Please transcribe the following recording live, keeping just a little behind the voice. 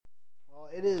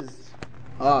It is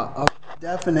a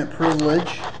definite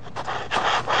privilege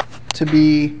to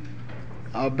be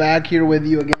back here with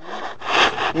you again.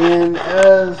 And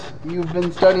as you've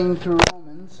been studying through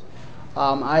Romans,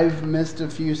 I've missed a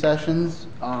few sessions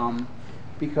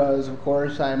because, of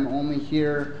course, I'm only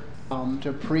here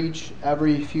to preach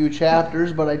every few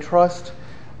chapters, but I trust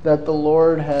that the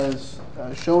Lord has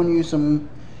shown you some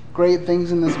great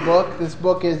things in this book. This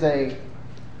book is a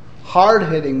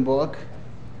hard-hitting book.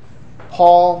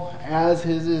 Paul, as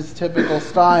his typical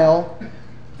style,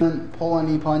 doesn't pull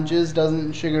any punches,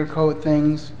 doesn't sugarcoat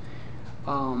things,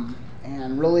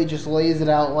 and really just lays it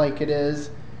out like it is.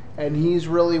 And he's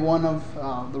really one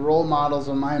of the role models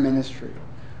of my ministry.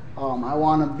 I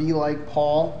want to be like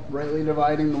Paul, rightly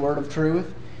dividing the word of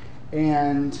truth,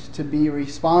 and to be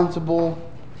responsible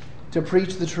to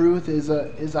preach the truth is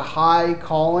a high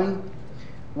calling,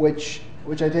 which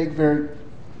I take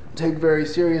very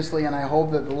seriously, and I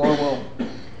hope that the Lord will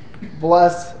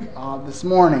bless this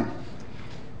morning.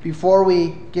 Before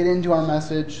we get into our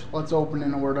message, let's open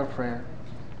in a word of prayer.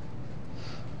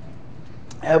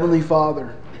 Heavenly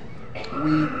Father,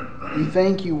 we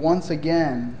thank you once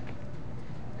again,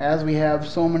 as we have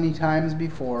so many times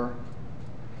before,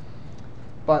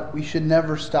 but we should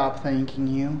never stop thanking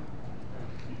you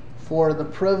for the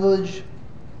privilege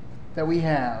that we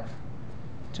have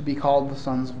to be called the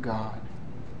sons of God.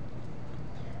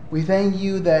 We thank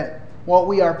you that what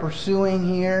we are pursuing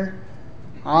here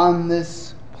on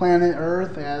this planet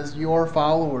Earth as your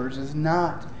followers is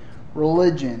not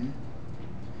religion,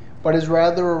 but is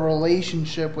rather a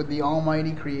relationship with the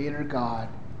Almighty Creator God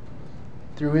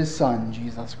through His Son,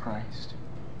 Jesus Christ.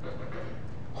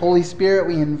 Holy Spirit,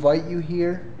 we invite you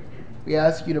here. We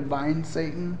ask you to bind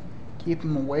Satan, keep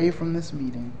him away from this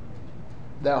meeting,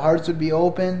 that hearts would be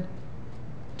open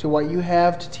to what you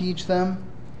have to teach them,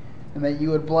 and that you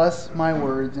would bless my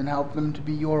words and help them to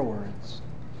be your words.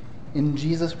 In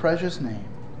Jesus' precious name,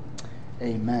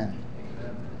 amen.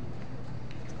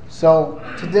 So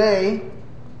today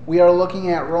we are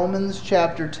looking at Romans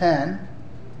chapter 10.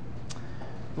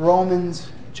 Romans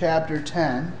chapter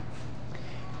 10.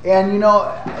 And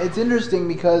it's interesting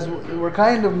because we're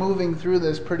kind of moving through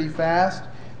this pretty fast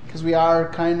because we are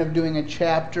kind of doing a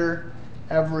chapter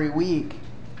every week.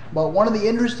 But one of the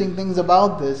interesting things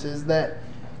about this is that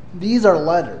these are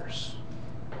letters.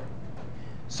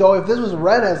 So if this was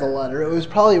read as a letter, it was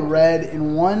probably read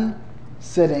in one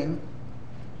sitting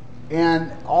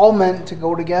and all meant to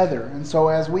go together. And so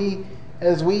as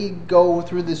we go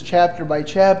through this chapter by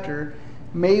chapter,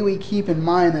 may we keep in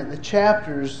mind that the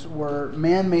chapters were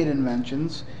man-made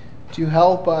inventions to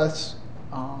help us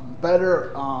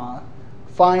better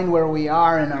find where we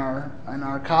are in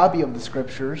our copy of the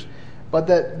Scriptures, but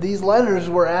that these letters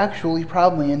were actually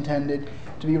probably intended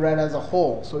to be read as a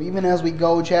whole. So even as we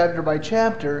go chapter by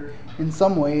chapter, in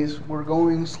some ways we're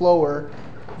going slower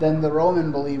than the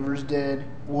Roman believers did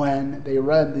when they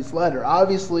read this letter.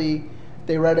 Obviously,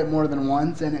 they read it more than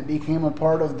once, and it became a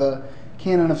part of the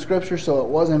canon of Scripture, so it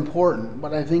was important.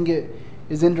 But I think it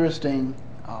is interesting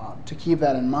to keep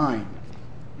that in mind.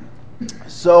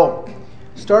 So,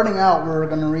 starting out, we're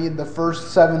going to read the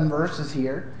first 7 verses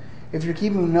here. If you're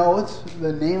keeping notes,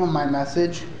 the name of my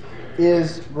message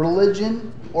is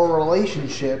Religion or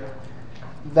Relationship?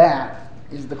 That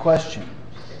is the question.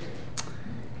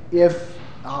 If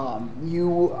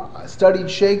you studied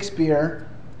Shakespeare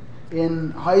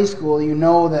in high school, you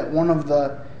know that one of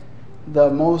the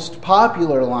most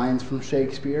popular lines from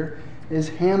Shakespeare is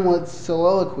Hamlet's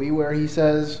soliloquy, where he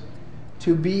says,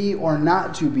 "To be or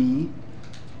not to be,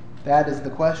 that is the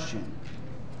question."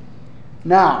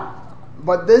 Now,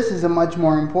 but this is a much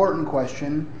more important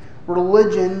question: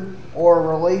 religion or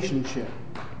relationship?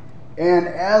 And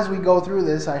as we go through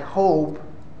this, I hope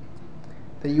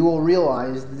that you will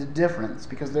realize the difference,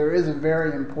 because there is a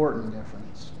very important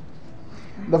difference.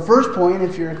 The first point,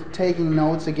 if you're taking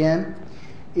notes again,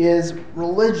 is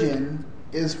religion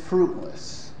is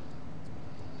fruitless.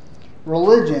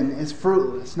 Religion is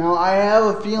fruitless. Now, I have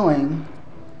a feeling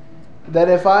that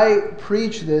if I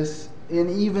preach this in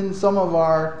even some of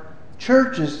our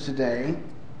churches today,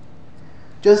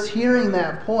 just hearing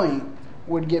that point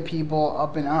would get people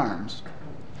up in arms,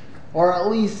 or at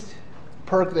least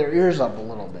perk their ears up a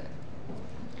little bit.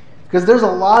 Because there's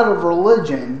a lot of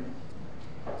religion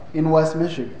in West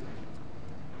Michigan.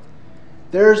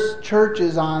 There's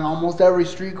churches on almost every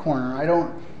street corner. I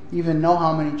don't even know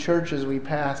how many churches we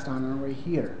passed on our way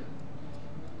here.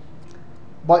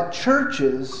 But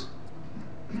churches,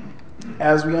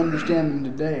 as we understand them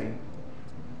today,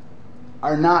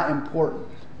 are not important.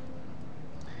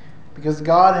 Because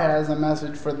God has a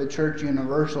message for the church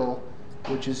universal,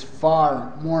 which is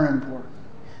far more important.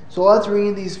 So let's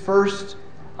read these first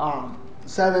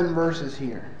 7 verses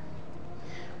here.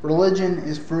 Religion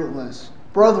is fruitless.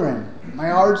 Brethren, my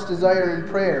heart's desire and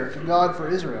prayer to God for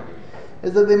Israel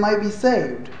is that they might be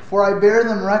saved. For I bear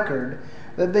them record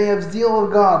that they have zeal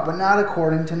of God, but not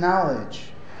according to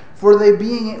knowledge. For they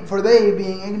being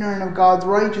ignorant of God's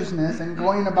righteousness and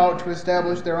going about to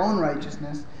establish their own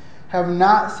righteousness, have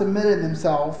not submitted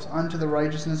themselves unto the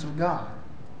righteousness of God.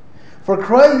 For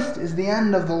Christ is the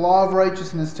end of the law of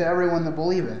righteousness to everyone that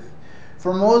believeth.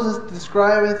 For Moses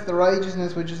describeth the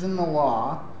righteousness which is in the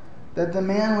law, that the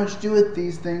man which doeth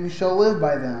these things shall live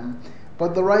by them.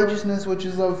 But the righteousness which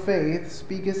is of faith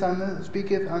speaketh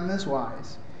on this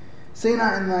wise. Say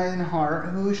not in thine heart,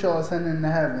 who shall ascend into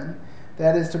heaven,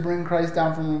 that is to bring Christ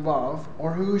down from above,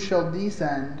 or who shall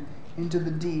descend into the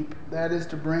deep, that is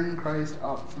to bring Christ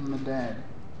up from the dead.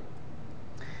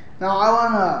 Now I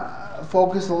want to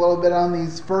focus a little bit on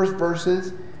these first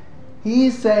verses.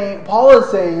 Paul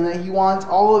is saying that he wants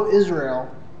all of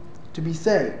Israel to be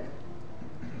saved.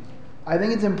 I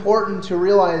think it's important to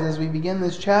realize as we begin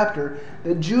this chapter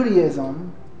that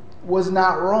Judaism was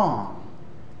not wrong.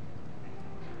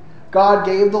 God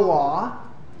gave the law,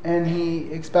 and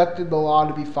he expected the law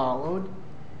to be followed.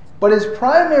 But his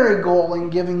primary goal in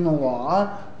giving the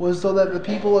law was so that the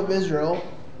people of Israel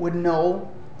would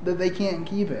know that they can't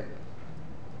keep it.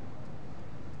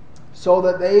 So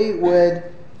that they would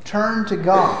turn to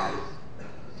God.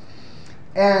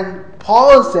 And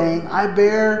Paul is saying, I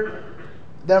bear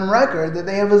them record that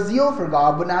they have a zeal for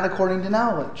God, but not according to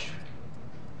knowledge.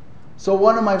 So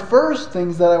one of my first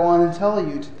things that I want to tell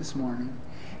you this morning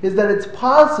is that it's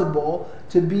possible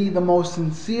to be the most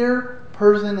sincere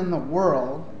person in the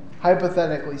world,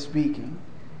 hypothetically speaking,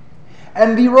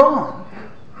 and be wrong.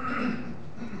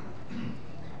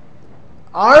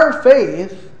 Our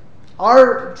faith,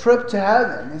 our trip to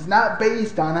heaven, is not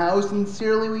based on how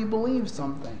sincerely we believe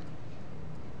something.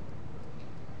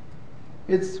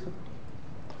 It's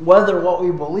whether what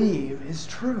we believe is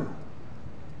true.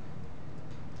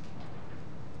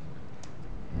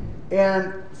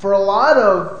 And for a lot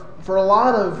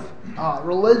of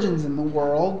religions in the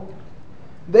world,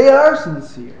 they are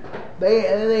sincere.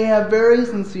 They have very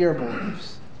sincere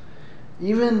beliefs.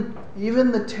 Even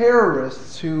the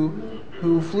terrorists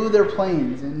who flew their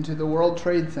planes into the World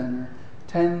Trade Center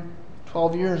 10,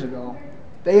 12 years ago,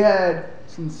 they had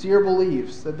sincere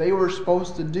beliefs that they were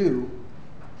supposed to do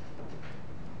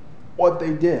what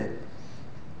they did.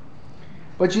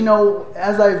 But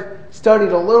as I've studied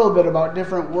a little bit about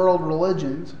different world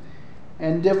religions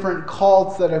and different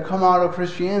cults that have come out of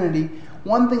Christianity,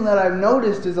 one thing that I've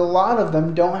noticed is a lot of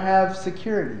them don't have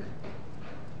security.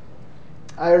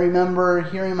 I remember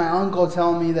hearing my uncle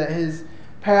tell me that his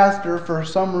pastor, for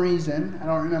some reason, I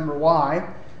don't remember why,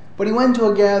 but he went to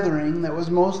a gathering that was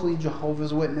mostly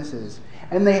Jehovah's Witnesses,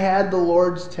 and they had the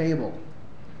Lord's table.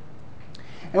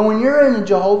 And when you're in a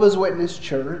Jehovah's Witness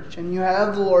church and you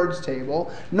have the Lord's table,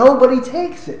 nobody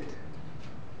takes it.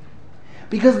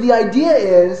 Because the idea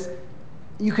is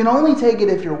you can only take it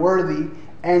if you're worthy,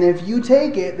 and if you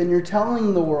take it, then you're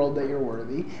telling the world that you're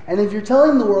worthy. And if you're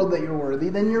telling the world that you're worthy,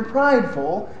 then you're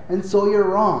prideful, and so you're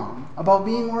wrong about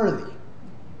being worthy.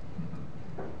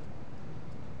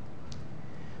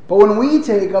 But when we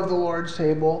take of the Lord's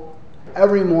table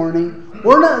every morning,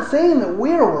 we're not saying that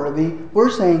we're worthy.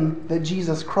 We're saying that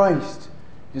Jesus Christ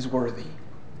is worthy.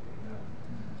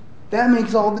 That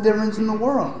makes all the difference in the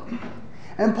world.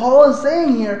 And Paul is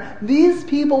saying here, these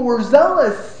people were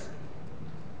zealous.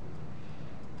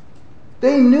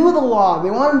 They knew the law.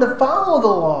 They wanted to follow the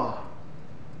law.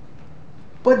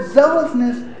 But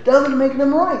zealousness doesn't make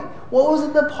them right. What was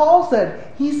it that Paul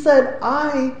said? He said,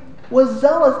 I was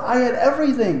zealous. I had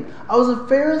everything. I was a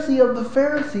Pharisee of the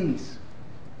Pharisees.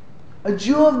 A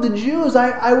Jew of the Jews.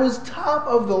 I was top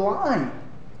of the line.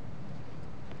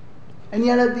 And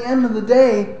yet at the end of the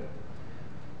day,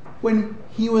 when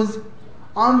he was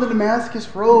on the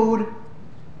Damascus Road,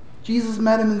 Jesus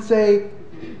met him and said,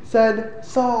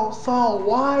 Saul, Saul,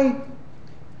 why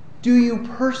do you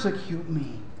persecute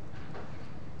me?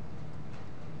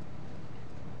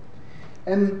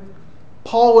 And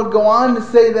Paul would go on to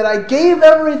say that I gave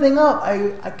everything up.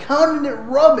 I counted it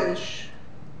rubbish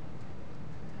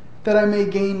that I may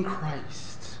gain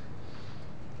Christ.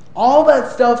 All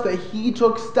that stuff that he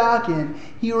took stock in,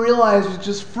 he realized was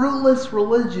just fruitless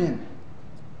religion.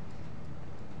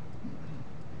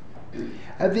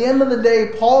 At the end of the day,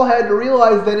 Paul had to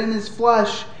realize that in his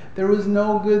flesh there was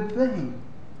no good thing.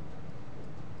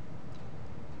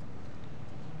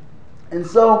 And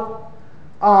so,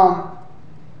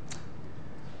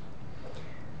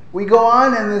 We go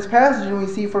on in this passage and we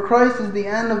see, "For Christ is the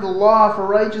end of the law for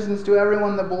righteousness to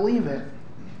everyone that believeth."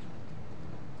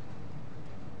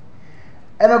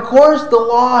 And of course the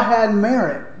law had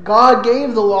merit. God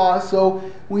gave the law, so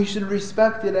we should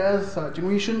respect it as such. And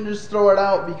we shouldn't just throw it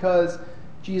out because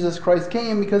Jesus Christ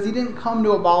came, because he didn't come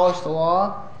to abolish the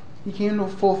law. He came to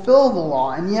fulfill the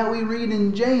law. And yet we read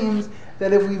in James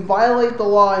that if we violate the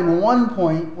law in one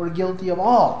point, we're guilty of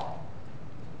all.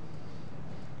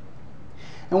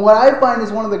 And what I find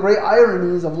is one of the great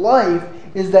ironies of life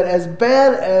is that as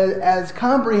bad as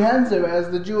comprehensive as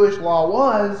the Jewish law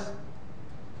was,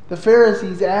 the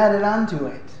Pharisees added onto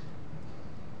it.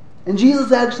 And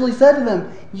Jesus actually said to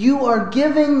them, "You are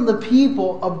giving the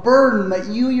people a burden that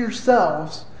you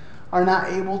yourselves are not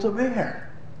able to bear."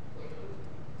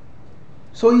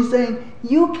 So he's saying,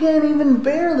 you can't even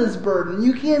bear this burden.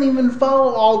 You can't even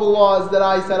follow all the laws that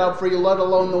I set up for you, let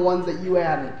alone the ones that you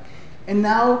added. And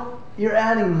now you're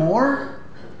adding more?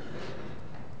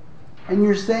 And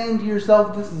you're saying to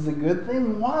yourself, this is a good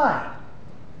thing? Why?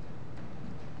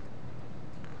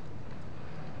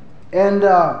 And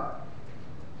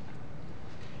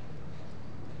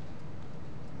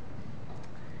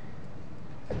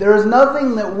there is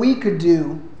nothing that we could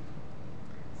do,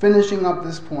 finishing up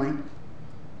this point,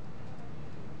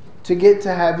 to get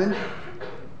to heaven.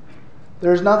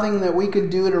 There's nothing that we could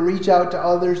do to reach out to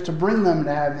others to bring them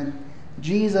to heaven.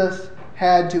 Jesus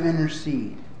had to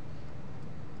intercede.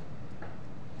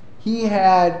 He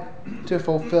had to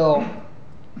fulfill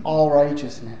all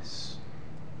righteousness.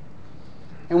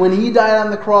 And when he died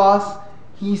on the cross,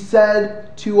 he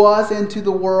said to us and to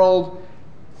the world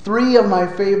 3 of my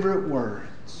favorite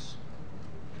words.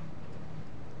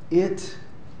 It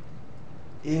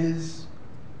is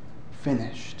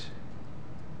finished.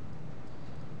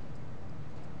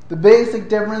 The basic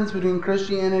difference between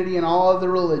Christianity and all other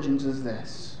religions is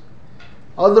this.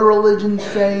 Other religions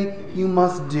say you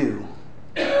must do.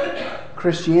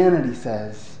 Christianity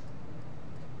says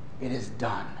it is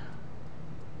done.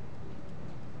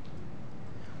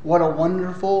 What a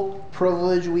wonderful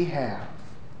privilege we have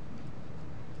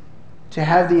to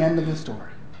have the end of the story.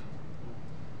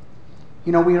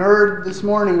 You know, we heard this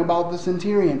morning about the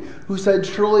centurion who said,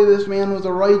 "Surely this man was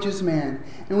a righteous man."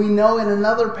 And we know in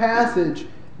another passage,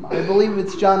 I believe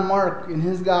it's John Mark in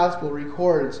his gospel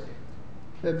records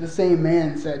that the same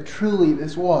man said, "Truly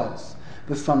this was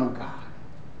the Son of God."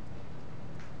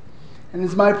 And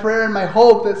it's my prayer and my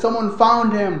hope that someone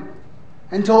found him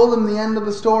and told him the end of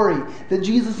the story, that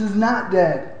Jesus is not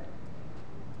dead,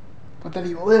 but that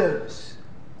he lives.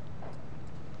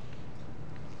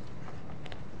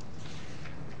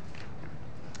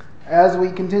 As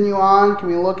we continue on, can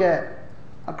we look at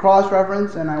a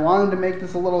cross-reference? And I wanted to make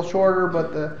this a little shorter,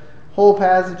 but the whole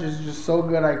passage is just so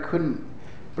good I couldn't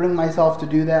bring myself to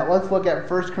do that. Let's look at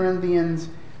 1 Corinthians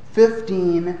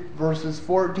 15, verses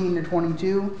 14 to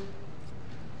 22.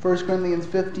 1 Corinthians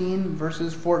 15,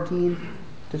 verses 14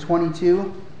 to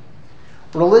 22.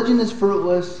 Religion is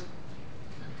fruitless,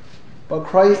 but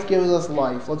Christ gives us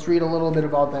life. Let's read a little bit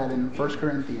about that in 1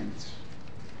 Corinthians.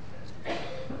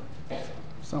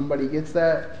 Somebody gets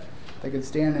that? They could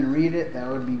stand and read it. That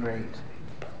would be great.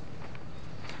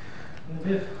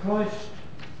 And if Christ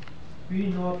be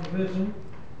not risen,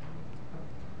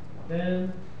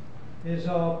 then is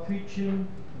our preaching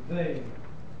vain,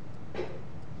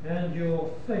 and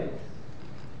your faith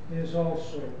is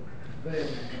also vain.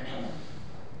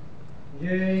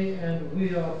 Yea, and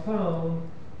we are found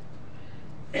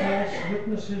false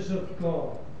witnesses of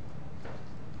God,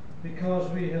 because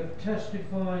we have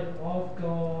testified of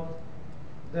God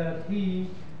that he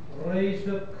raised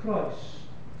up Christ,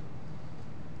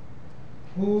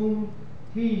 whom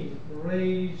he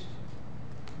raised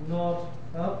not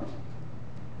up,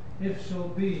 if so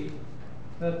be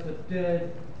that the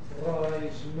dead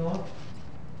rise not.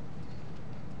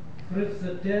 For if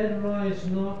the dead rise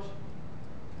not,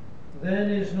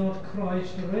 then is not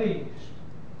Christ raised.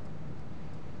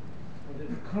 And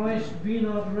if Christ be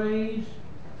not raised,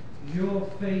 your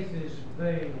faith is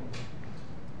vain.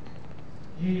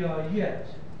 Ye are yet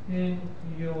in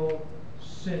your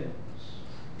sins.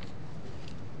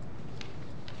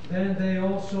 Then they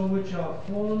also which are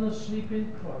fallen asleep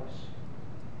in Christ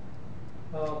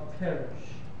are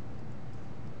perished.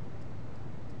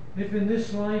 If in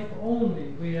this life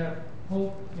only we have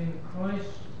hope in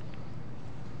Christ,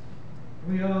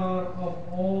 we are of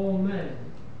all men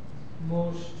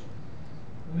most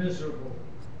miserable.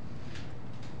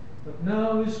 But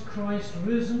now is Christ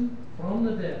risen from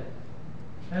the dead,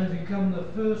 and become the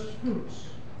first fruits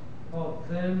of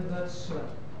them that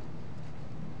slept.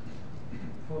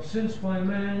 For since by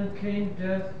man came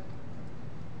death,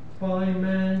 by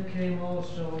man came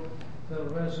also the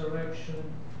resurrection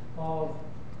of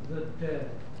the dead.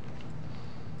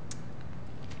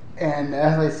 And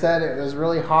as I said, it was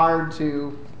really hard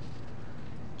to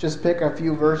just pick a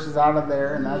few verses out of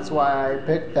there, and that's why I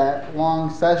picked that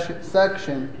long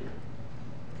section.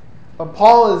 But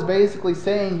Paul is basically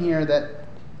saying here that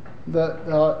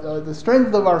the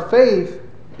strength of our faith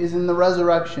is in the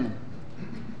resurrection.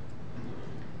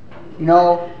 You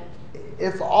know,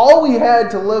 if all we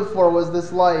had to live for was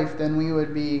this life, then we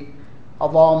would be,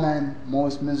 of all men,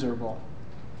 most miserable.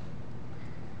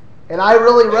 And I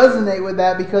really resonate with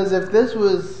that, because if this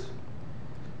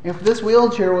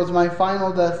wheelchair was my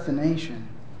final destination,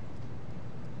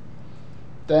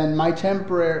 then my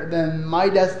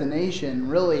destination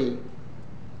really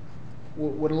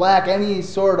would lack any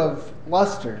sort of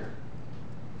luster.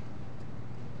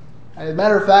 As a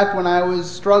matter of fact, when I was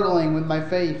struggling with my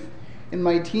faith in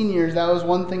my teen years, that was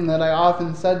one thing that I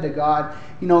often said to God.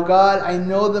 You know, God, I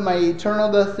know that my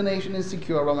eternal destination is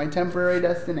secure, but my temporary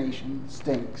destination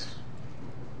stinks.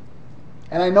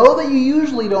 And I know that you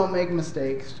usually don't make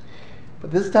mistakes,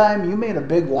 but this time you made a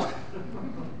big one.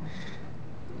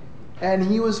 And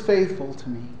He was faithful to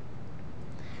me.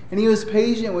 And He was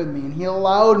patient with me, and He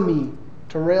allowed me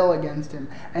to rail against Him.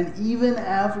 And even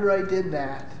after I did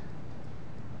that,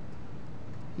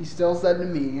 He still said to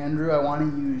me, Andrew, I want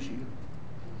to use you.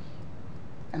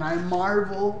 And I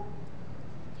marvel,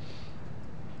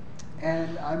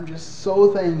 and I'm just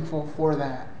so thankful for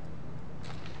that.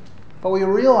 But we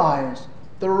realize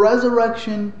the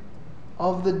resurrection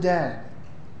of the dead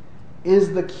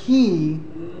is the key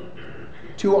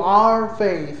to our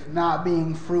faith not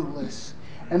being fruitless.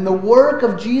 And the work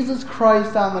of Jesus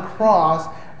Christ on the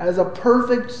cross as a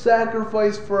perfect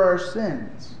sacrifice for our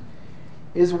sins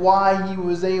is why He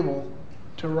was able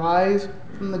to rise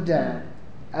from the dead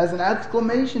as an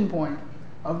exclamation point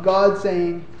of God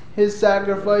saying His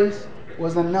sacrifice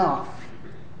was enough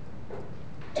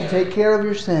to take care of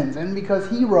your sins. And because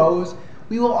He rose,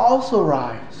 we will also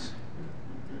rise.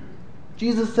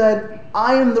 Jesus said,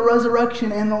 I am the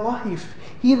resurrection and the life.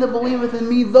 He that believeth in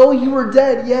me, though he were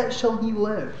dead, yet shall he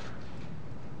live.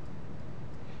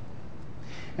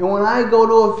 And when I go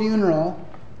to a funeral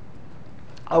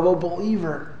of a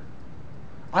believer,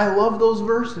 I love those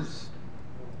verses.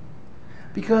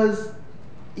 Because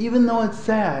even though it's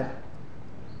sad,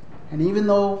 and even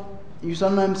though you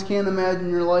sometimes can't imagine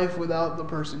your life without the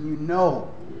person, you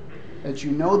know that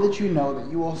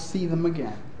you will see them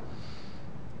again.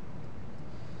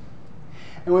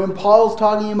 And when Paul's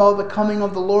talking about the coming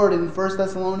of the Lord in 1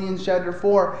 Thessalonians chapter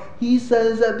 4, he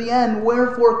says at the end,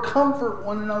 wherefore comfort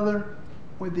one another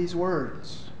with these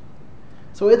words.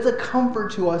 So it's a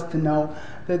comfort to us to know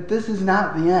that this is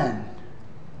not the end,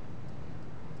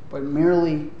 but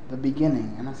merely the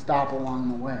beginning and a stop along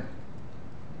the way.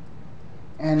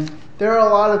 And there are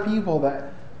a lot of people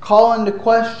that call into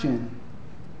question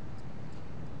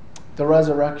the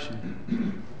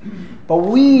resurrection. But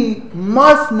we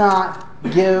must not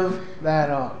give that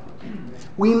up.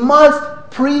 We must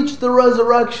preach the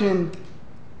resurrection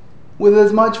with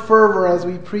as much fervor as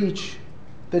we preach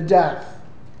the death.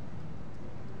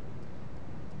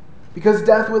 Because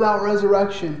death without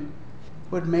resurrection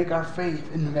would make our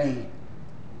faith in vain.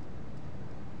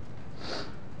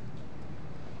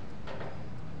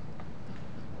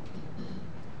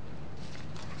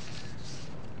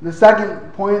 The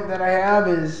second point that I have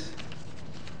is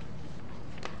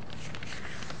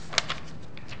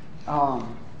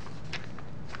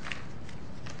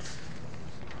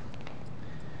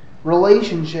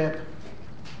relationship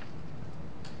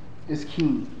is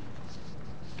key.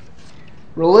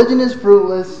 Religion is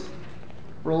fruitless.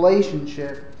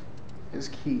 Relationship is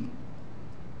key.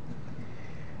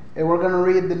 And we're going to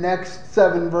read the next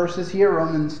 7 verses here,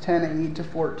 Romans 10, 8 to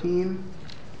 14.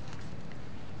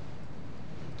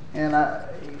 And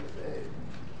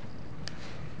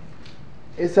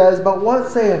it says, but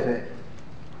what saith it?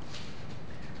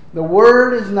 The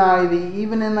word is nigh thee,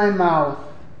 even in thy mouth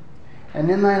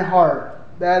and in thine heart.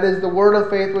 That is the word of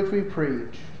faith which we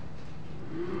preach.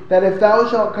 That if thou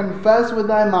shalt confess with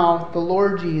thy mouth the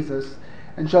Lord Jesus,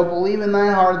 and shalt believe in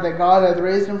thine heart that God hath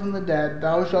raised him from the dead,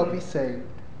 thou shalt be saved.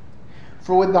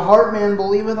 For with the heart man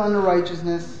believeth unto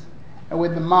righteousness, and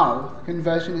with the mouth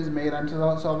confession is made unto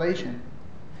salvation.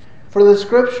 For the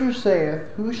Scripture saith,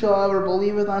 whosoever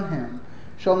believeth on him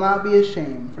shall not be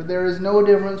ashamed. For there is no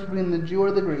difference between the Jew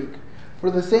or the Greek. For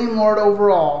the same Lord over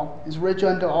all is rich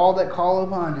unto all that call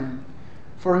upon him.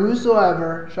 For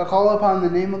whosoever shall call upon the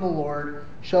name of the Lord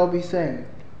shall be saved.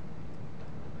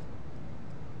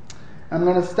 I'm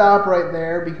going to stop right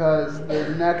there because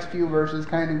the next few verses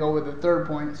kind of go with the third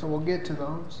point, so we'll get to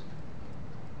those.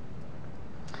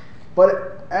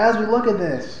 But as we look at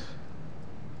this,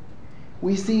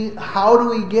 we see, how do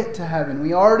we get to heaven?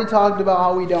 We already talked about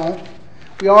how we don't.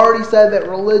 We already said that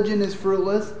religion is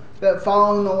fruitless, that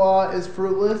following the law is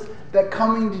fruitless, that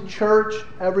coming to church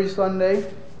every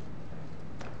Sunday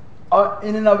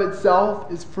in and of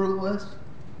itself is fruitless.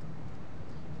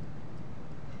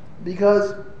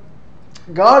 Because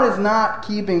God is not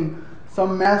keeping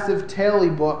some massive tally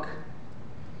book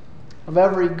of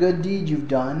every good deed you've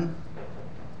done.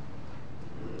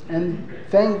 And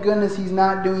thank goodness He's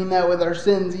not doing that with our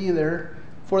sins either.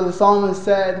 For the psalmist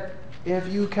said, if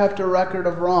you kept a record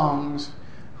of wrongs,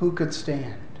 who could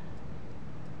stand?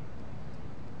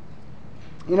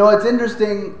 You know, it's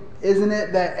interesting, isn't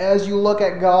it, that as you look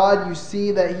at God, you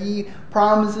see that He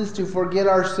promises to forget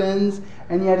our sins,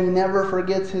 and yet He never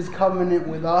forgets His covenant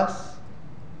with us,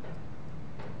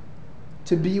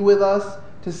 to be with us,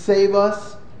 to save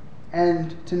us,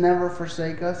 and to never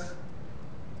forsake us.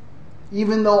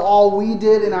 Even though all we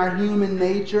did in our human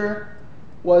nature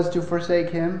was to forsake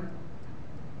Him.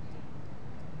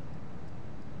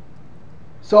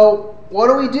 So,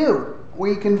 what do?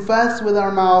 We confess with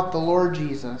our mouth the Lord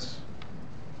Jesus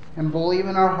and believe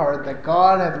in our heart that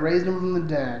God hath raised Him from the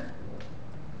dead.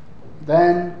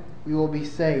 Then we will be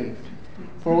saved.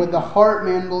 For with the heart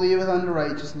man believeth unto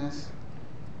righteousness,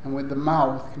 and with the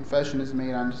mouth confession is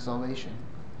made unto salvation.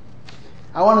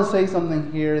 I want to say something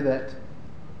here that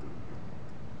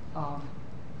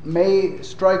may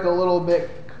strike a little bit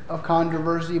of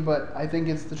controversy, but I think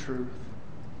it's the truth.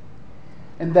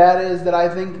 And that is that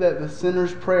I think that the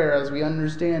sinner's prayer, as we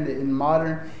understand it in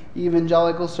modern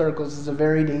evangelical circles, is a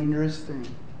very dangerous thing.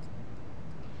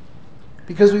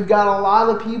 Because we've got a lot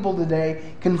of people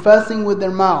today confessing with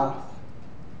their mouth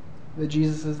that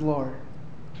Jesus is Lord.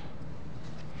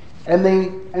 And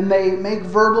they make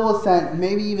verbal assent,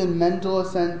 maybe even mental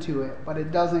assent to it, but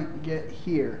it doesn't get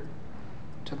here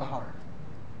to the heart.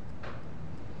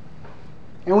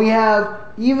 And we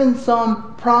have even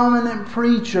some prominent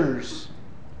preachers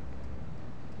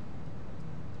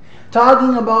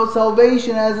talking about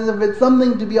salvation as if it's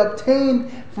something to be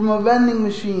obtained from a vending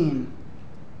machine.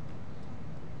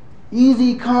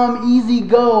 Easy come, easy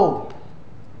go.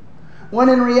 When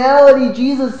in reality,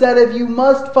 Jesus said, if you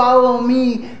must follow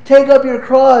me, take up your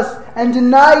cross and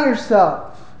deny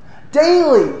yourself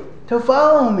daily to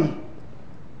follow me.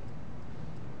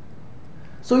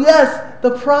 So yes,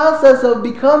 the process of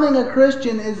becoming a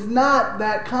Christian is not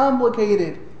that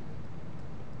complicated.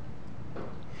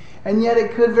 And yet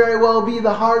it could very well be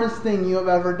the hardest thing you have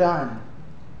ever done,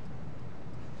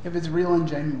 if it's real and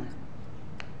genuine.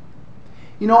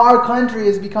 You know, our country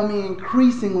is becoming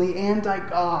increasingly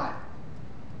anti-God.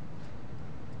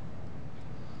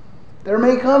 There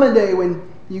may come a day when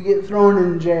you get thrown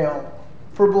in jail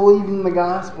for believing the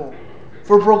gospel,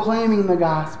 for proclaiming the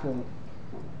gospel.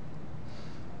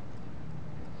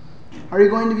 Are you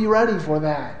going to be ready for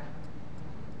that?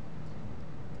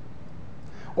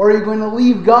 Or are you going to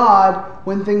leave God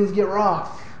when things get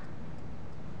rough?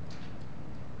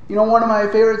 You know, one of my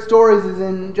favorite stories is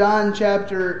in John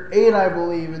chapter 8, I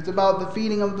believe. It's about the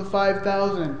feeding of the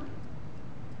 5,000.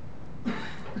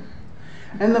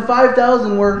 And the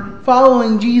 5,000 were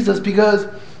following Jesus because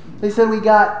they said, we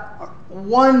got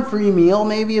one free meal.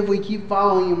 Maybe if we keep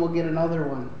following Him, we'll get another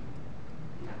one.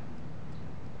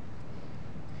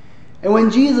 And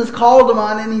when Jesus called them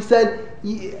on it, and He said,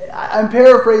 I'm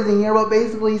paraphrasing here, but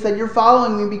basically He said, you're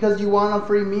following me because you want a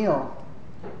free meal.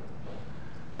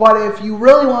 But if you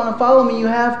really want to follow me, you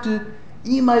have to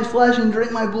eat my flesh and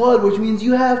drink my blood, which means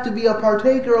you have to be a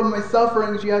partaker of my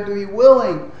sufferings. You have to be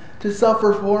willing to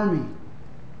suffer for me.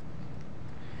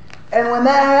 And when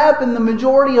that happened, the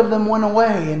majority of them went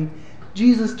away. And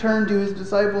Jesus turned to His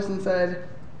disciples and said,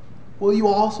 will you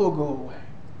also go away?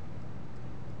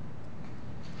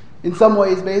 In some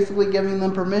ways, basically giving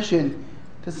them permission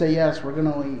to say, yes, we're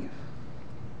going to leave.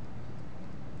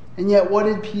 And yet, what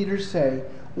did Peter say?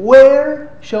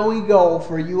 Where shall we go,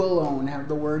 for you alone have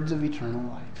the words of eternal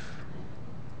life?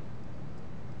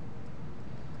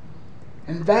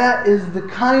 And that is the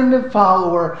kind of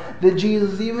follower that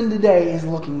Jesus even today is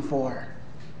looking for.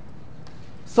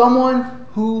 Someone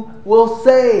who will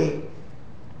say,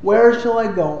 where shall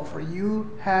I go, for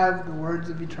you have the words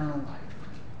of eternal life.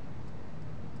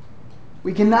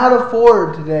 We cannot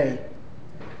afford today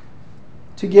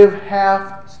to give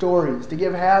half stories, to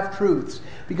give half truths,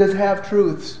 because half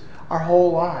truths are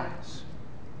whole lies.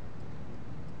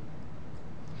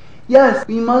 Yes,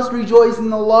 we must rejoice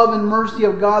in the love and mercy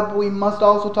of God, but we must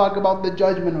also talk about the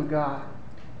judgment of God.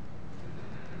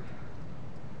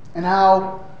 And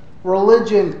how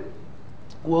religion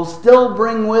will still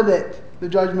bring with it the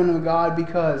judgment of God,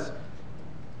 because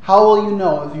How will you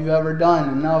know if you've ever done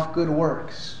enough good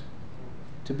works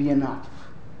to be enough?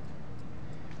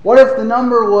 What if the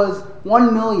number was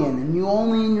 1 million and you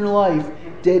only in your life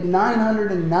did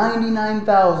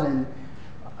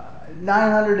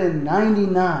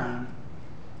 999,999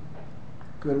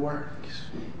 good works?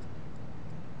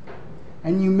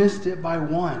 And you missed it by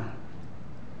one.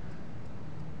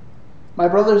 My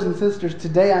brothers and sisters,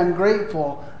 today I'm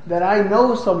grateful that I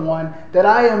know someone, that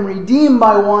I am redeemed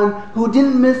by one who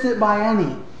didn't miss it by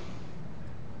any.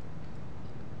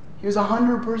 He was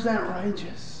 100%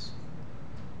 righteous.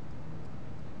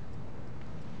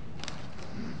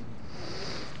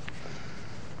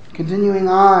 Continuing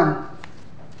on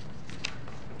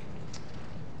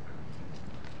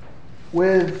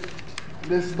with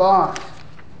this thought.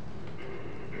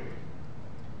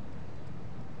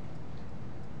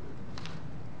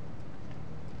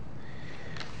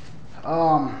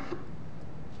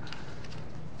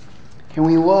 Can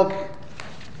we look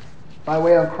by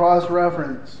way of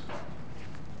cross-reference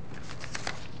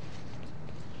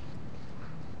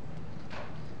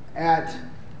at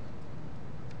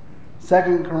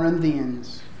 2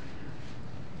 Corinthians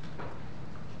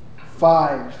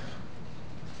 5.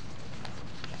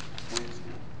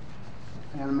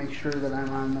 I gotta make sure that I'm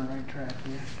on the right track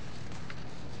here.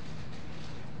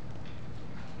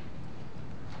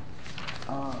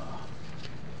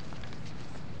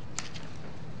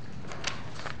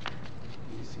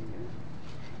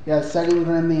 Yeah, 2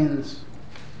 Corinthians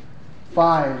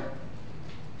 5,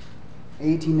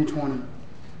 18 to 20.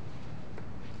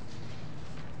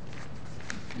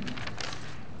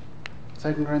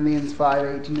 Second Corinthians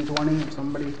 5, 18 to 20, if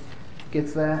somebody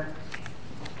gets that.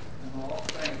 And all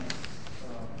things,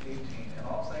 18, and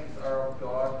all things are of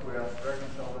God, who hath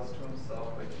reconciled us to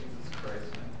himself by Jesus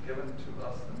Christ, and given to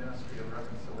us the ministry of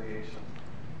reconciliation.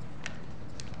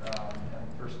 And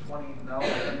verse 20, now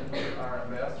then we are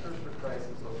ambassadors for Christ,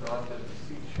 as though God did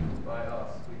beseech you by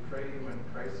us. We pray you in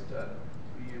Christ's stead,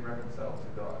 be ye reconciled to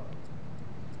God.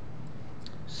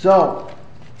 So,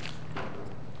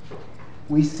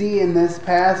 we see in this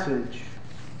passage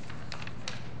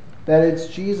that it's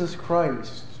Jesus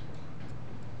Christ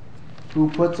who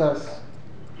puts us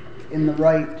in the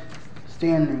right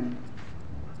standing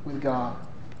with God.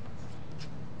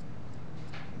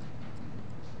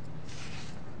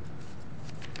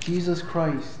 Jesus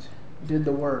Christ did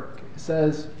the work. It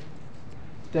says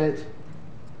that,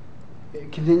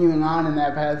 continuing on in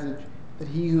that passage, that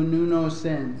he who knew no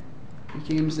sin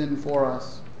became sin for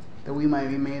us, that we might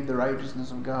be made the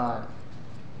righteousness of God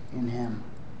in him.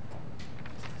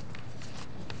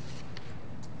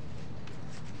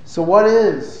 So what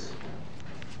is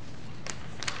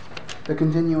the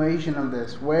continuation of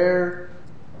this? Where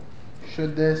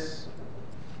should this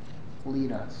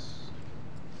lead us?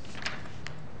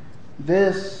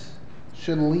 This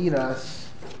should lead us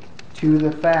to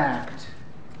the fact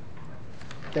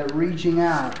that reaching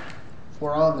out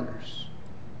for others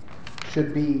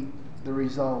should be the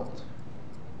result.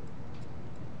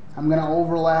 I'm going to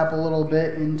overlap a little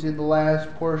bit into the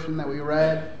last portion that we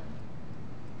read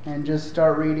and just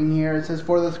start reading here. It says,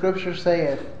 "For the scripture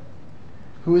saith,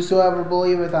 Whosoever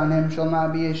believeth on him shall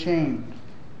not be ashamed.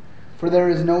 For there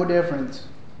is no difference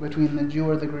between the Jew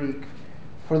or the Greek.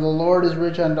 For the Lord is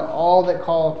rich unto all that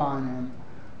call upon him.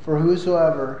 For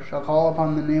whosoever shall call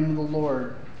upon the name of the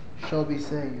Lord shall be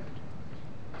saved.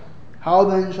 How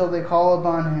then shall they call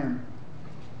upon him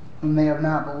whom they have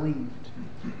not believed?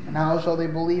 And how shall they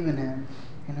believe in him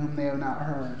in whom they have not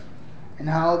heard? And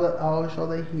how shall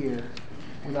they hear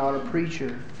without a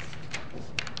preacher?"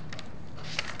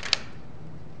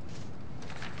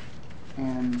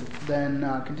 And then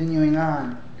continuing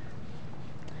on,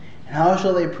 "And how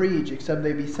shall they preach except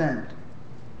they be sent?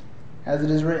 As it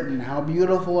is written, How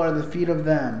beautiful are the feet of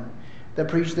them that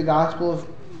preach the gospel of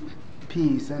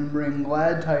peace and bring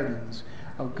glad tidings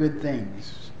of good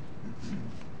things.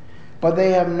 But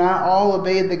they have not all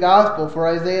obeyed the gospel, for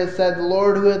Isaiah said, The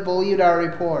Lord who hath believed our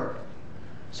report.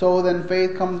 So then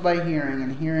faith comes by hearing,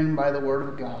 and hearing by the word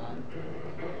of God.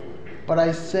 But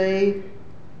I say,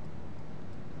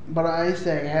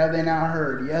 have they not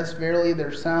heard? Yes, verily,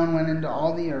 their sound went into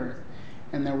all the earth,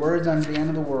 and their words unto the end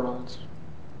of the world.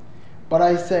 But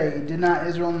I say, did not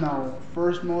Israel know?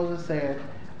 First Moses saith,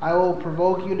 I will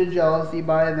provoke you to jealousy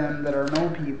by them that are no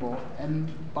people,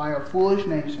 and by a foolish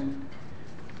nation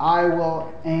I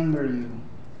will anger you.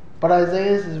 But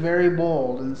Isaiah is very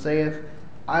bold, and saith,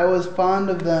 I was fond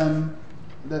of them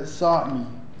that sought me.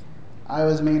 I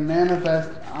was made manifest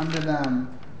unto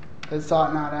them that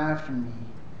sought not after me.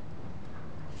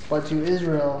 But to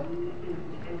Israel,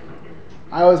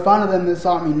 I was fond of them that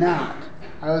sought me not.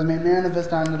 I was made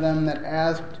manifest unto them that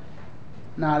asked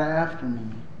not after me.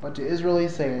 But to Israel he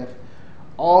saith,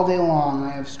 all day long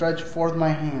I have stretched forth my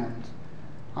hand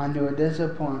unto a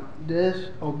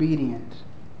disobedient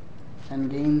and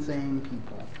gainsaying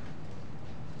people.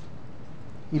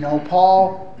 You know,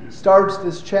 Paul starts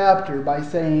this chapter by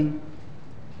saying,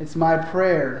 it's my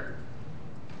prayer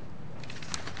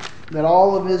that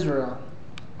all of Israel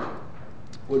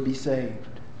would be saved.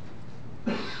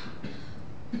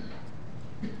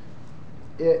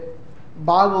 It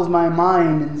boggles my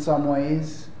mind in some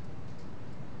ways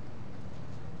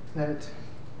that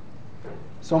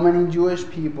so many Jewish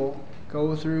people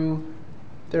go through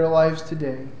their lives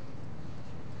today.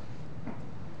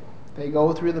 They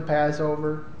go through the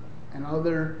Passover and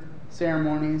other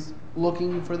ceremonies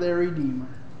looking for their Redeemer,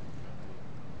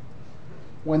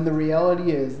 when the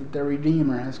reality is that their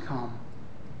Redeemer has come.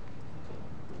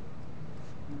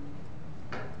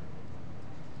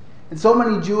 And so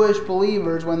many Jewish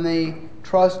believers, when they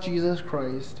trust Jesus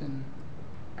Christ and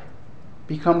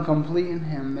become complete in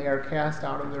Him, they are cast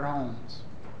out of their homes.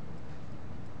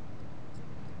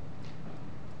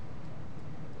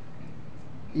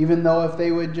 Even though if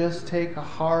they would just take a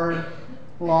hard,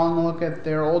 long look at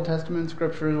their Old Testament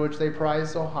scriptures, which they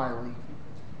prize so highly,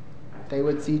 they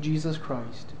would see Jesus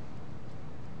Christ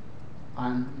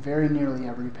on very nearly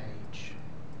every page.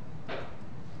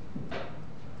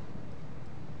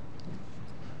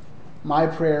 My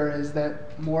prayer is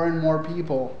that more and more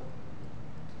people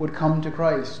would come to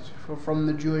Christ from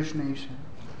the Jewish nation.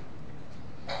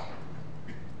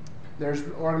 There's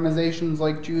organizations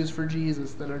like Jews for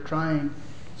Jesus that are trying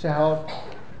to help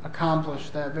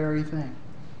accomplish that very thing.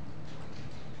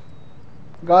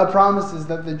 God promises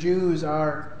that the Jews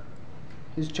are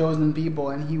His chosen people,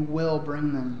 and He will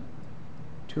bring them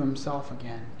to Himself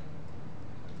again.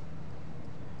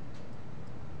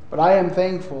 But I am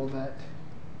thankful that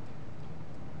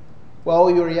while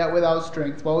we were yet without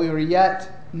strength, while we were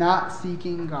yet not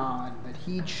seeking God, that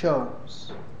He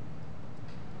chose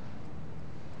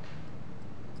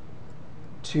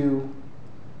to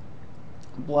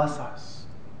bless us,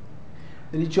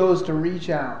 that He chose to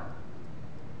reach out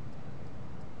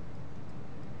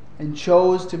and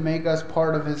chose to make us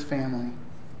part of His family.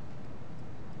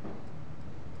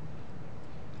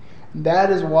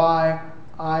 That is why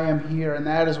I am here, and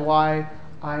that is why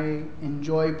I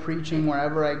enjoy preaching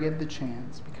wherever I get the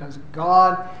chance, because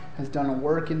God has done a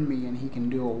work in me, and He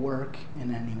can do a work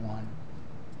in anyone.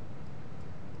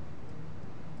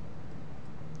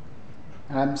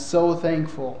 And I'm so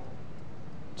thankful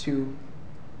to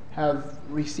have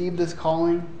received this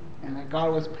calling, and that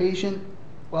God was patient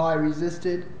while I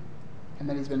resisted, and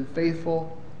that He's been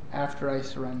faithful after I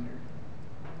surrendered.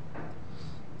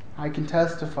 I can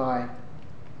testify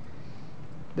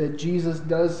that Jesus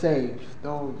does save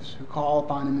those who call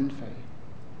upon Him in faith.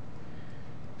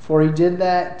 For He did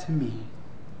that to me,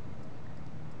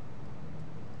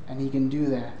 and He can do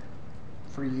that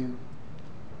for you.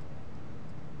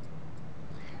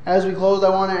 As we close, I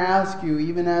want to ask you,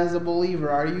 even as a believer,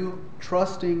 are you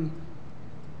trusting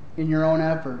in your own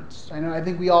efforts? I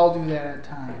think we all do that at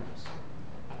times.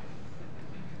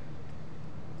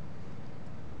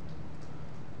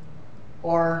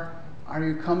 Or are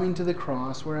you coming to the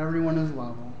cross where everyone is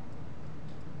level,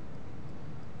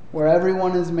 where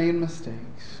everyone has made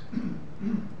mistakes,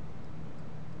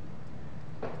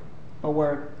 but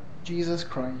where Jesus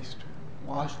Christ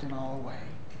washed it all away?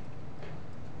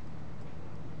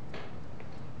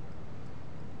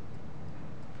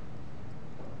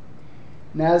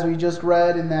 And as we just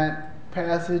read in that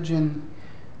passage in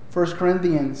 1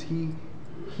 Corinthians, He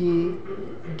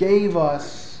gave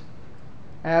us,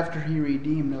 after He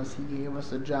redeemed us, He gave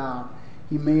us a job.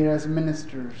 He made us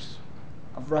ministers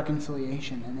of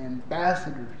reconciliation and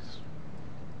ambassadors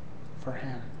for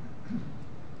Him.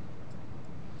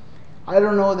 I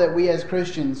don't know that we as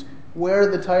Christians wear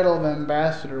the title of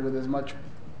ambassador with as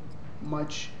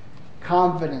much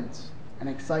confidence and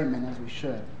excitement as we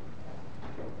should.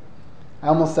 I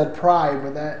almost said pride,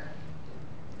 but that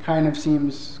kind of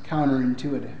seems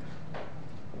counterintuitive.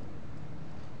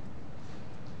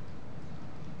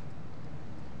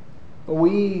 But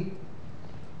we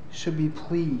should be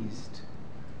pleased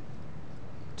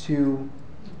to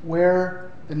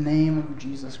wear the name of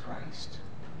Jesus Christ.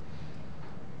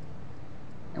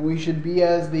 And we should be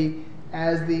as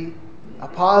the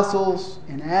apostles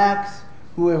in Acts,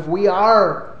 who, if we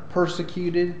are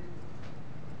persecuted,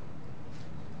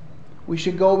 we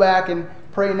should go back and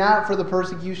pray not for the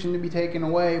persecution to be taken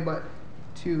away, but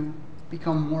to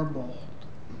become more bold.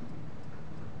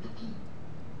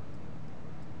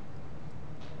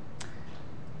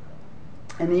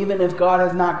 And even if God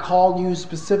has not called you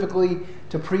specifically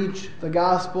to preach the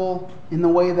gospel in the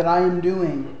way that I am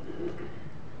doing,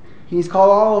 He's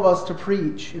called all of us to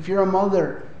preach. If you're a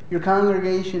mother, your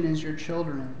congregation is your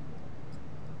children.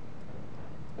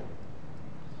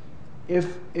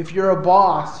 If you're a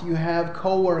boss, you have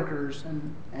co-workers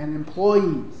and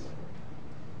employees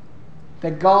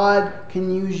that God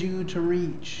can use you to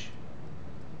reach.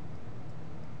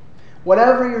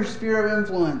 Whatever your sphere of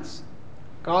influence,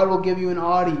 God will give you an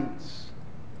audience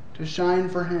to shine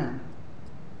for Him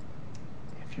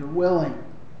if you're willing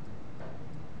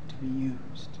to be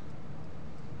used.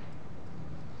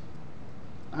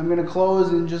 I'm going to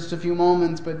close in just a few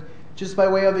moments, but just by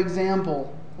way of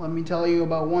example, let me tell you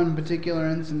about one particular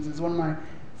instance. It's one of my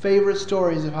favorite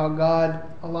stories of how God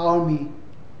allowed me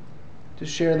to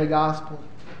share the gospel.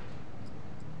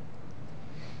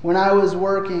 When I was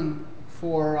working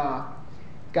for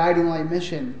Guiding Light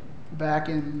Mission back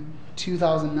in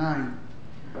 2009,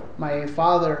 my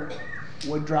father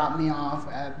would drop me off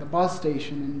at the bus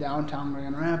station in downtown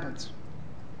Grand Rapids.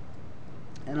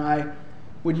 And I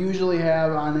would usually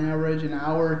have, on average, an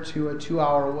hour to a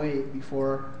 2-hour wait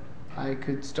before I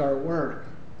could start work.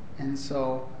 And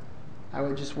so I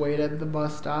would just wait at the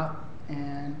bus stop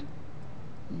and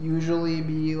usually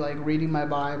be like reading my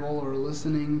Bible or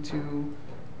listening to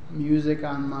music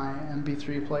on my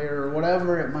MP3 player or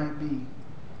whatever it might be.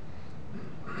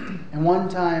 And one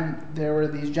time there were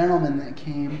these gentlemen that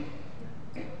came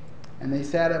and they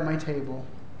sat at my table,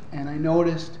 and I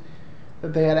noticed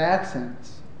that they had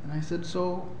accents. And I said,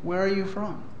 "So where are you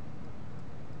from?"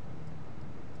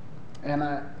 And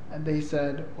they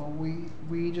said, "Well,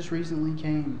 we just recently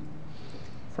came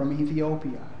from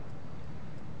Ethiopia."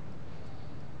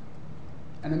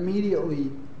 And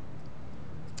immediately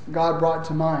God brought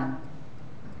to mind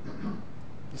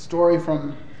the story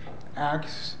from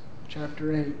Acts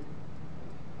chapter 8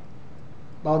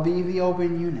 about the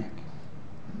Ethiopian eunuch.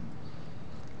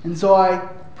 And so I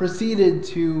proceeded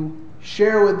to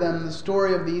share with them the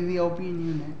story of the Ethiopian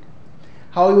eunuch,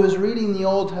 how he was reading the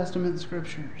Old Testament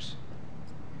scriptures,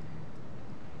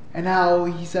 and how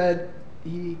he said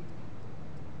he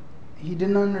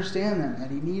didn't understand them,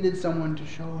 that he needed someone to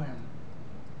show him.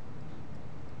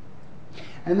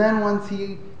 And then once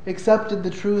he accepted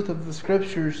the truth of the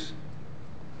scriptures,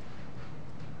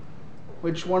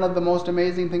 which one of the most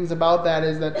amazing things about that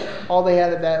is that all they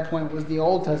had at that point was the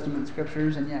Old Testament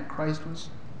scriptures, and yet Christ was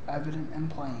evident and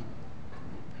plain.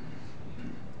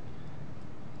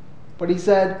 But he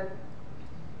said,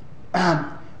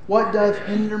 "What doth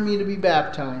hinder me to be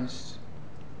baptized?"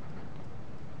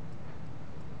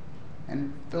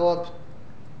 And Philip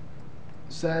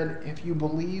said, "If you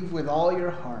believe with all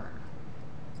your heart,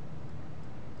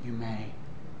 you may."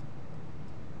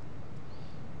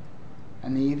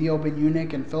 And the Ethiopian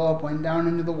eunuch and Philip went down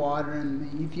into the water,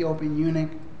 and the Ethiopian eunuch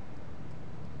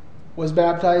was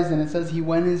baptized, and it says he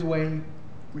went his way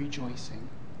rejoicing.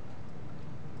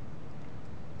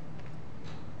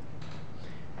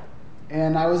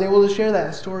 And I was able to share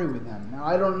that story with them. Now,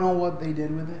 I don't know what they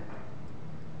did with it.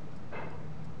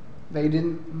 They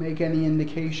didn't make any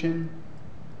indication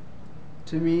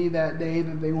to me that day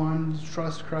that they wanted to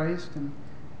trust Christ, and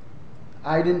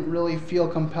I didn't really feel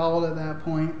compelled at that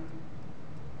point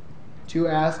to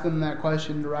ask them that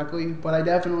question directly, but I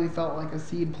definitely felt like a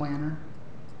seed planter.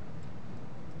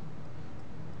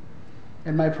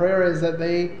 And my prayer is that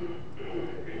they,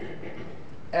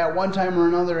 at one time or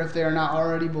another, if they are not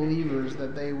already believers,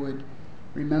 that they would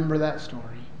remember that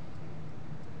story.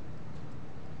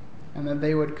 And that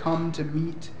they would come to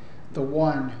meet the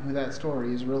one who that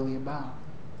story is really about.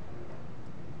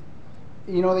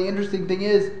 You know, the interesting thing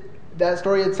is, that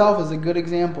story itself is a good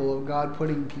example of God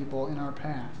putting people in our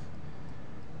path.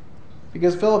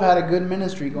 Because Philip had a good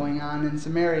ministry going on in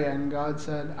Samaria, and God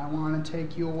said, "I want to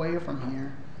take you away from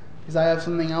here because I have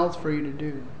something else for you to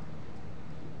do."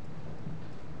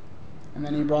 And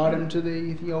then he brought him to the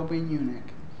Ethiopian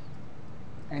eunuch.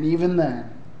 And even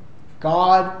then,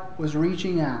 God was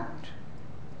reaching out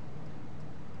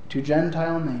to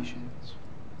Gentile nations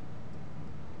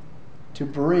to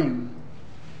bring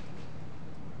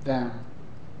them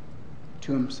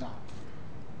to himself.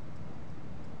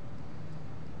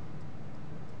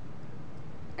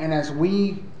 And as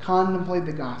we contemplate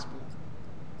the gospel,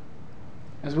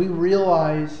 as we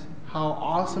realize how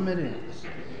awesome it is,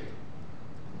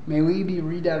 may we be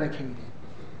rededicated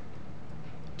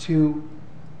to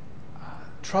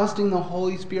trusting the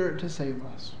Holy Spirit to save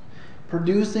us,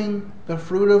 producing the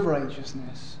fruit of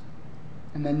righteousness,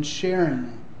 and then sharing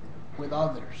it with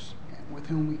others with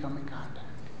whom we come in contact.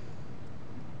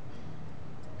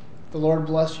 The Lord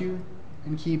bless you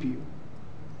and keep you.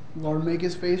 Lord, make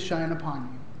his face shine upon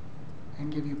you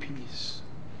and give you peace.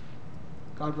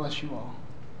 God bless you all.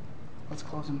 Let's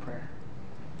close in prayer.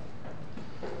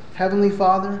 Heavenly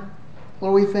Father,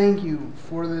 Lord, we thank you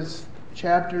for this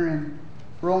chapter in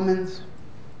Romans.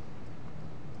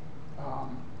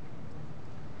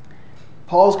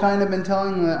 Paul's kind of been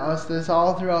telling us this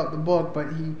all throughout the book,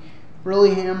 but he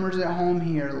really hammers it home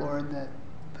here, Lord, that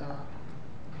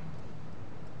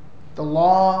the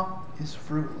law is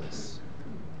fruitless.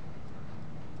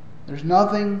 There's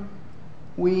nothing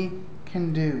we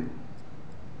can do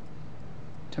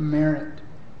to merit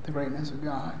the greatness of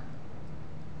God,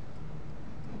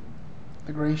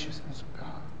 the graciousness of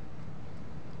God.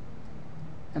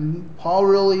 And Paul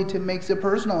really makes it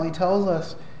personal. He tells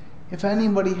us, if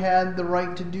anybody had the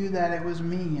right to do that, it was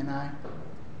me, and I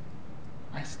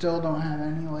still don't have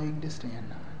any leg to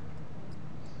stand on.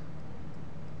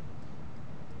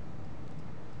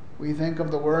 We think of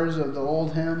the words of the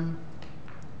old hymn,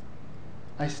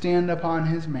 I stand upon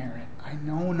his merit, I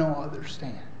know no other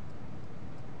stand.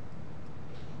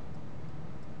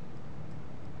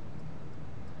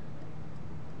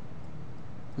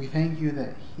 We thank you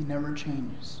that he never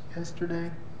changes. Yesterday,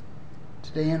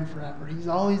 today, and forever. He's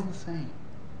always the same.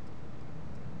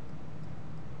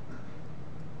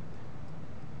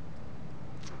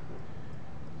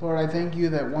 Lord, I thank you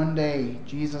that one day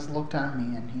Jesus looked on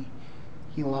me and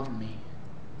he loved me.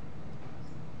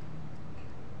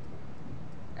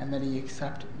 And that he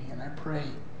accepted me. And I pray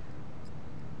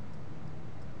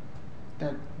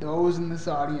that those in this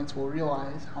audience will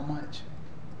realize how much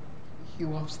he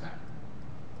loves them.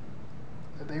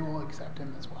 That they will accept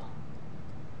him as well.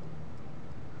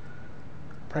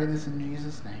 Pray this in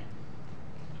Jesus' name.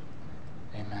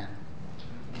 Amen.